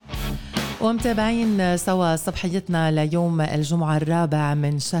ومتابعين سوا صبحيتنا ليوم الجمعة 4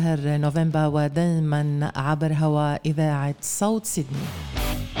 من شهر نوفمبر، ودائما عبر هواء إذاعة صوت سيدني.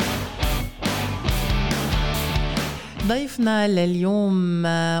 ضيفنا لليوم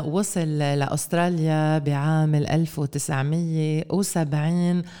وصل لأستراليا بعام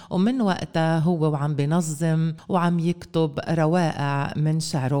 1970، ومن وقتها هو وعم بنظم وعم يكتب روائع من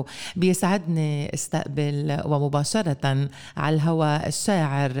شعره. بيسعدني استقبل ومباشرة على الهواء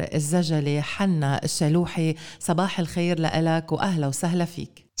الشاعر الزجلي حنا الشلوحي. صباح الخير لك وأهلا وسهلا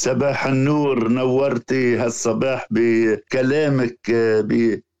فيك. صباح النور، نورتي هالصباح بكلامك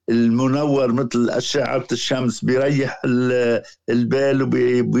المنور مثل أشعة الشمس، بيريح البال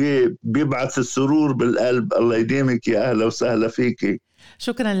وبيبعث السرور بالقلب. الله يديمك، يا أهلا وسهلا فيكي.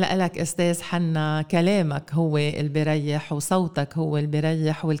 شكرا لك أستاذ حنا. كلامك هو اللي بيريح، وصوتك هو اللي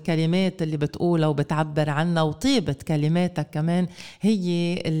بيريح، والكلمات اللي بتقولها وبتعبر عنها وطيبة كلماتك كمان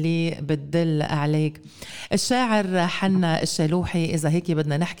هي اللي بتدل عليك. الشاعر حنا الشلوحي، إذا هيك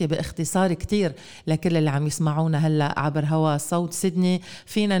بدنا نحكي باختصار كتير لكل اللي عم يسمعونا هلأ عبر هوا صوت سيدني،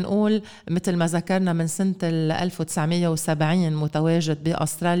 فينا نقول مثل ما ذكرنا من سنة 1970 متواجد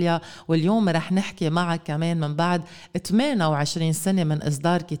بأستراليا، واليوم رح نحكي معك كمان من بعد 28 سنة من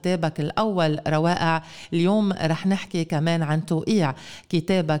إصدار كتابك الأول روائع. اليوم رح نحكي كمان عن توقيع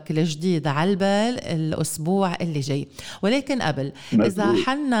كتابك الجديد عالبال الأسبوع اللي جاي. ولكن قبل، إذا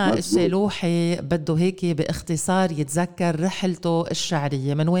حنا الشلوحي بده هيك باختصار يتذكر رحلته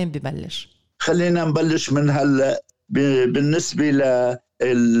الشعرية، من وين ببلش؟ خلينا نبلش من هلأ. بالنسبة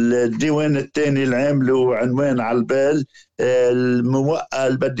للديوان الثاني اللي عامله عنوان عالبال، الموقع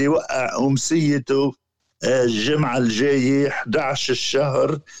اللي بدي يوقع أمسيته الجمعة الجاية 11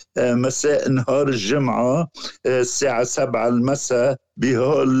 الشهر، مساء نهار الجمعة الساعة 7 المساء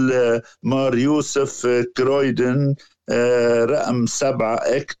بهول مار يوسف كرويدن، رقم 7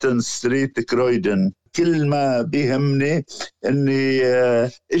 اكتن ستريت كرويدن. كل ما بيهمني اني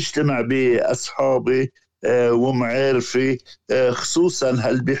اجتمع بأصحابي ومعارفي، خصوصا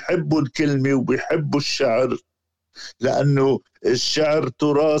هل بيحبوا الكلمة وبيحبوا الشعر، لأنه الشعر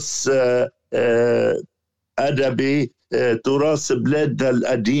تراث أدبي، تراث بلادنا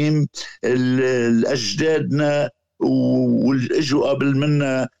القديم. الأجدادنا والإجوا قبل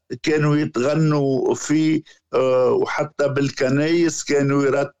منا كانوا يتغنوا فيه، وحتى بالكنايس كانوا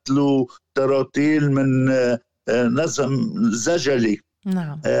يرتلوا تراتيل من نظم زجلي.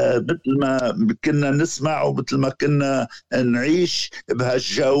 نعم. مثل ما كنا نسمع ومثل ما كنا نعيش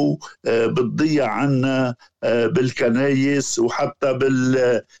بهالجو، بتضيع عنا بالكنايس وحتى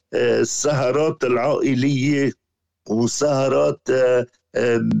بالسهرات العائلية وسهرات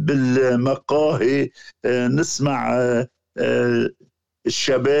بالمقاهي. نسمع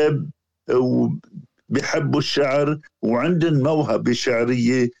الشباب وبيحبوا الشعر وعندهم موهبة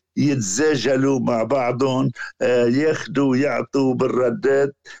شعرية، يتزاجلوا مع بعضهم، ياخدوا يعطوا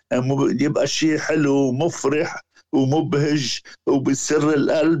بالردات، يبقى شيء حلو ومفرح ومبهج وبيسر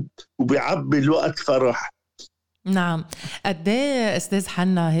القلب وبيعبي الوقت فرح. نعم. قديه أستاذ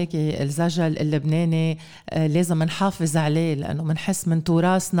حنا هيك الزجل اللبناني لازم نحافظ عليه، لأنه منحس من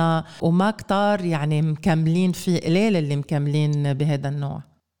تراثنا وما كتار يعني مكملين فيه، قليل اللي مكملين بهذا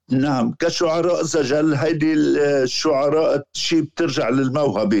النوع. نعم، كشعراء زجل هيدي الشعراء شيء بترجع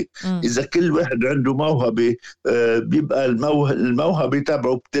للموهبة. إذا كل واحد عنده موهبة، بيبقى الموهبة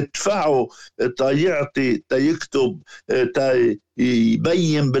تبعه بتدفعه تيعطي تيكتب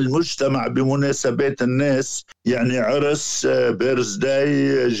يبين بالمجتمع بمناسبات الناس، يعني عرس،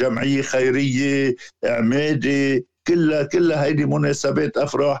 بيرزداي، جمعية خيرية، عمادي، كلها هيدي مناسبات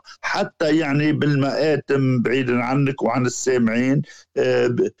أفراح. حتى يعني بالمآتم بعيدا عنك وعن السامعين،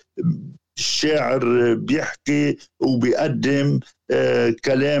 الشاعر بيحكي وبيقدم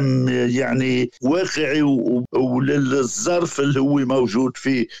كلام يعني واقعي وللظرف اللي هو موجود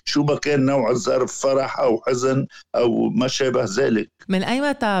فيه، شو ما كان نوع الظرف، فرح أو حزن أو ما شابه ذلك. من أي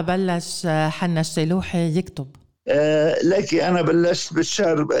متى بلش حنا الشلوحي يكتب؟ لكن أنا بلشت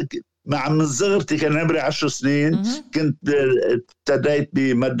بالشعر من صغرتي، كان عمري 10 سنين. كنت ابتديت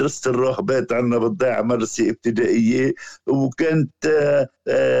بمدرسة الراهبات عندنا بالضيعة، مدرسة ابتدائية، وكنت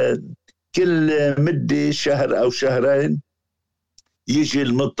كل مدة شهر أو شهرين يجي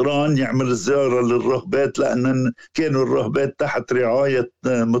المطران يعمل زيارة للراهبات، لأن كانوا الراهبات تحت رعاية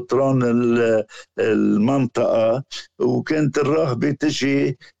مطران المنطقة، وكانت الراهبة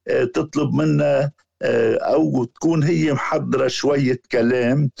تجي تطلب منا أو تكون هي محضرة شوية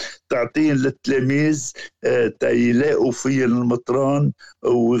كلام تعطين للتلاميذ تيلاقوا فيه المطران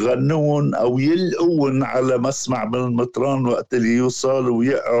ويغنون أو يلقون على مسمع من المطران وقت اللي يوصل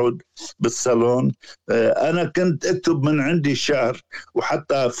ويقعد بالصالون. أنا كنت أكتب من عندي شعر،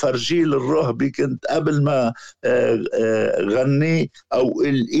 وحتى فرجيل الرهبي كنت قبل ما غني أو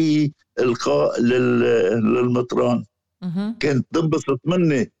إلقاء للمطران كنت تنبسط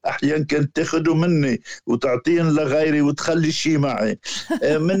مني، أحيانا كنت تاخده مني وتعطين لغيري وتخلي شيء معي.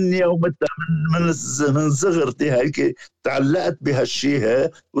 من يومتها من صغرتي هيك تعلقت بهالشيء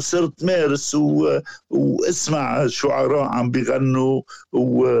وصرت مارس واسمع شعراء عم بيغنوا،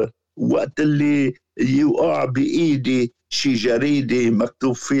 ووقت اللي يوقع بإيدي شي جريدة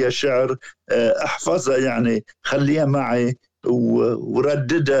مكتوب فيها شعر أحفظها، يعني خليها معي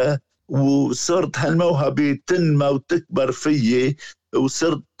ورددها، وصرت هالموهبة تنمى وتكبر فيي،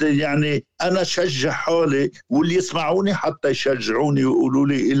 وصرت يعني أنا شجع حالي واللي يسمعوني حتى يشجعوني ويقولوا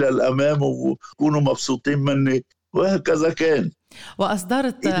لي إلى الأمام ويكونوا مبسوطين مني، وهكذا كان.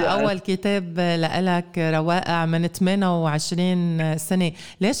 وأصدرت أول كتاب لك روائع من 28 سنة.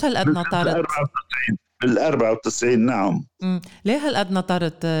 ليش هالقد نطرت؟ بال94 نعم. ليه هالقد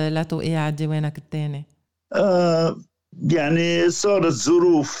نطرت لا توقيع ديوانك الثاني؟ يعني صارت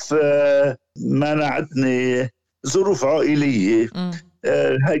ظروف منعتني، ظروف عائلية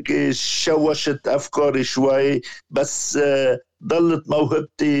هيك شوشت أفكاري شوي، بس ضلت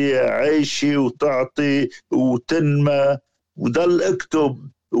موهبتي عايشة وتعطي وتنمى وضل أكتب.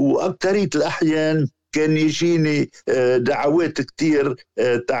 وأكترية الأحيان كان يجيني دعوات كتير،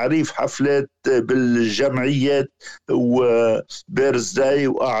 تعريف حفلات بالجمعيات وبيرزداي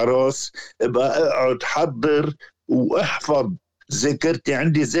وأعراس، بقى أقعد حضر وأحفظ. ذاكرتي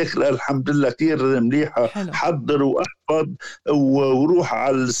عندي ذاكرة الحمد لله كتير مليحة. حلو. حضر وأحفظ وروح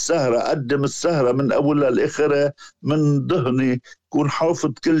على السهرة، أقدم السهرة من أولها لآخرها من ذهني، كون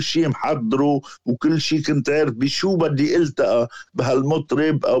حافظ كل شيء محضره، وكل شيء كنت عارف بشو بدي التقى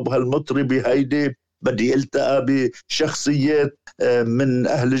بهالمطرب أو بهالمطربة هيدي، بدي التقى بشخصيات من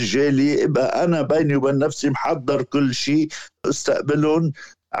أهل الجالية، يبقى أنا بيني وبين نفسي محضر كل شيء استقبلهم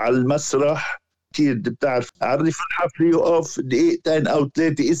على المسرح. أكيد بتعرف عرف الحفل يقف دقيقتين أو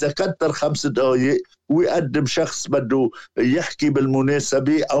 3، إذا كتر 5 دقايق، ويقدم شخص بده يحكي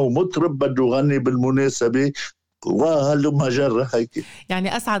بالمناسبة أو مطرب بده يغني بالمناسبة، وهلما جرى هيك.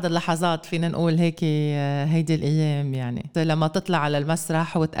 يعني أسعد اللحظات فينا نقول هيك هيدي الأيام، يعني لما تطلع على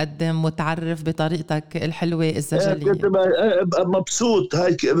المسرح وتقدم وتعرف بطريقتك الحلوة الزجلية. كنت مبسوط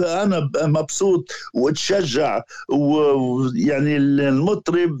هيك، أنا مبسوط وتشجع، ويعني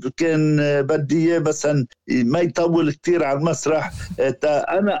المطرب كان بدي مثلا ما يطول كتير على المسرح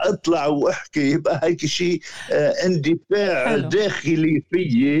أنا أطلع وأحكي، يبقى هيك شيء اندفاع داخلي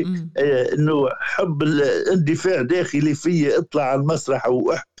فيي، إنه حب الاندفاع داخلي فيي اطلع على المسرح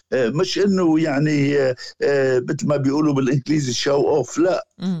وأحكي، مش إنه يعني مثل ما بيقولوا بالإنجليزي شو أوف، لا،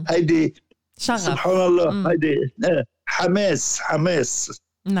 هيدي شغف. سبحان الله، هيدي حماس.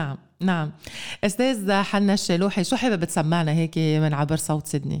 نعم. أستاذ حنا الشالوحي، شو حابب تسمعنا هيك من عبر صوت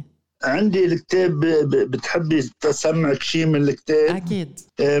سيدني؟ عندي الكتاب، بتحبي تسمعك شيء من الكتاب؟ أكيد.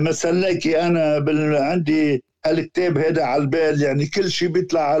 مثلا لك أنا عندي هالكتاب هذا على البال، يعني كل شيء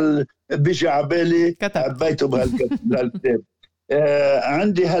بيطلع بيجي على بالي عبيته بهالكتاب.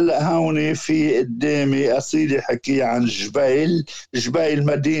 عندي هلأ هوني في قدامي قصيدة حكي عن جبيل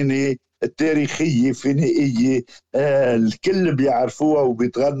مدينة التاريخية فينيقية، الكل بيعرفوها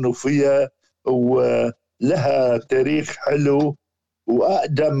وبيتغنوا فيها، ولها تاريخ حلو،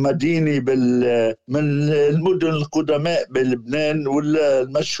 وأقدم مدينة من المدن القدماء بلبنان ولا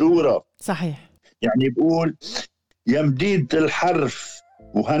المشهورة. صحيح. يعني بقول: يا مدينة الحرف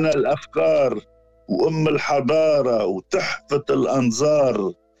وهنا الأفكار وأم الحضارة وتحفة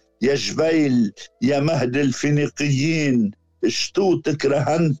الأنظار، يا جبيل يا مهد الفينيقيين، اشتوتك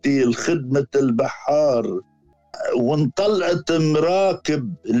رهنتي لخدمة البحار، وانطلقت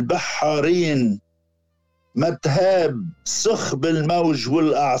مراكب البحارين، متهاب سخب الموج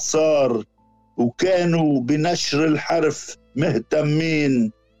والأعصار، وكانوا بنشر الحرف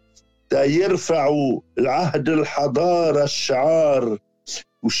مهتمين، تا يرفعوا العهد الحضارة الشعار،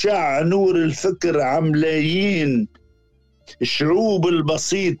 وشع نور الفكر عملايين، الشعوب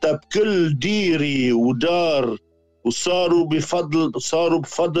البسيطة بكل ديري ودار، وصاروا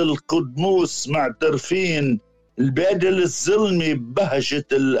بفضل قدموس معترفين، البادل الظلمي ببهجة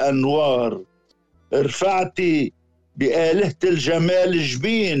الأنوار، رفعتي بآلهة الجمال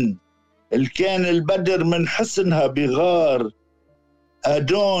جبين، الكان البدر من حسنها بغار،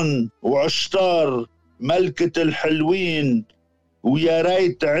 أدون وعشتار ملكة الحلوين، ويا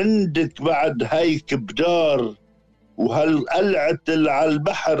ريت عندك بعد هيك بدار، وهالقلعة اللي على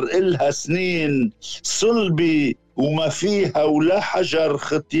البحر إلها سنين صلبي وما فيها ولا حجر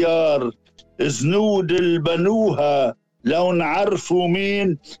ختيار، زنود البنوها لو نعرفوا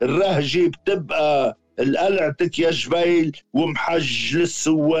مين الرهجة بتبقى القلعتك يا جبيل ومحج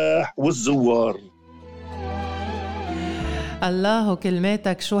للسواح والزوار. الله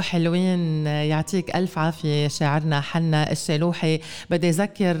كلماتك شو حلوين، يعطيك ألف عافية شاعرنا حنا الشالوحي. بدي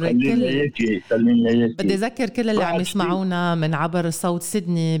أذكر كل اللي عم يسمعونا من عبر صوت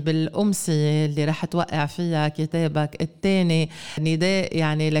سيدني بالأمسية اللي رح توقع فيها كتابك الثاني، نداء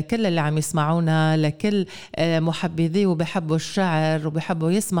يعني لكل اللي عم يسمعونا، لكل محبذي وبحبوا الشعر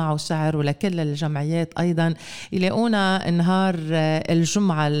وبحبوا يسمعوا الشعر، ولكل الجمعيات أيضا يلاقونا نهار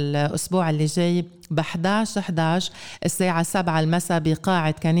الجمعة الأسبوع اللي جاي ب11 الساعة 7 المساء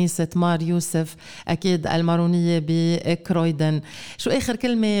بقاعة كنيسة مار يوسف أكيد المارونية بكرويدن. شو آخر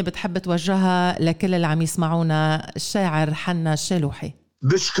كلمة بتحب توجهها لكل اللي عم يسمعونا الشاعر حنا الشالوحي؟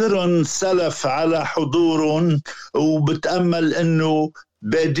 بشكرن سلف على حضورهم، وبتأمل أنه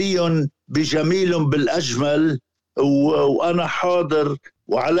باديهم بجميل بالأجمل، وأنا حاضر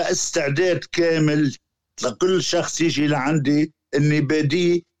وعلى استعداد كامل لكل شخص يجي لعندي أني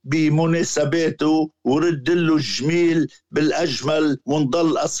بادي بمناسباته ورد له الجميل بالأجمل،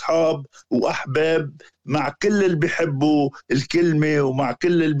 ونضل أصحاب وأحباب مع كل اللي بيحبوا الكلمة ومع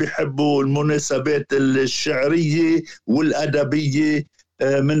كل اللي بيحبوا المناسبات الشعرية والأدبية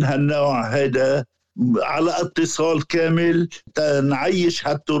من هالنوع هذا، على اتصال كامل نعيش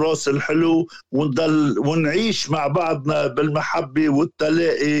هالتراث الحلو ونضل ونعيش مع بعضنا بالمحبة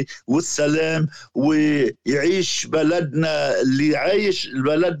والتلاقي والسلام، ويعيش بلدنا اللي عايش،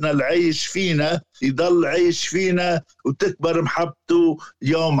 بلدنا اللي عايش فينا يضل عايش فينا وتكبر محبته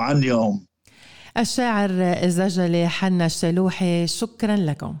يوم عن يوم. الشاعر الزجلي حنا الشالوحي، شكرا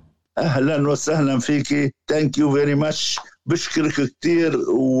لكم. أهلا وسهلا فيكي. Thank you very much. بشكرك كتير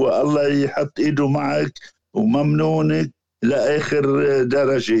والله يحط إيده معك وممنونك لآخر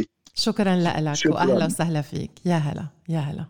درجة. شكرا لك وأهلا وسهلا فيك. يا هلا يا هلا.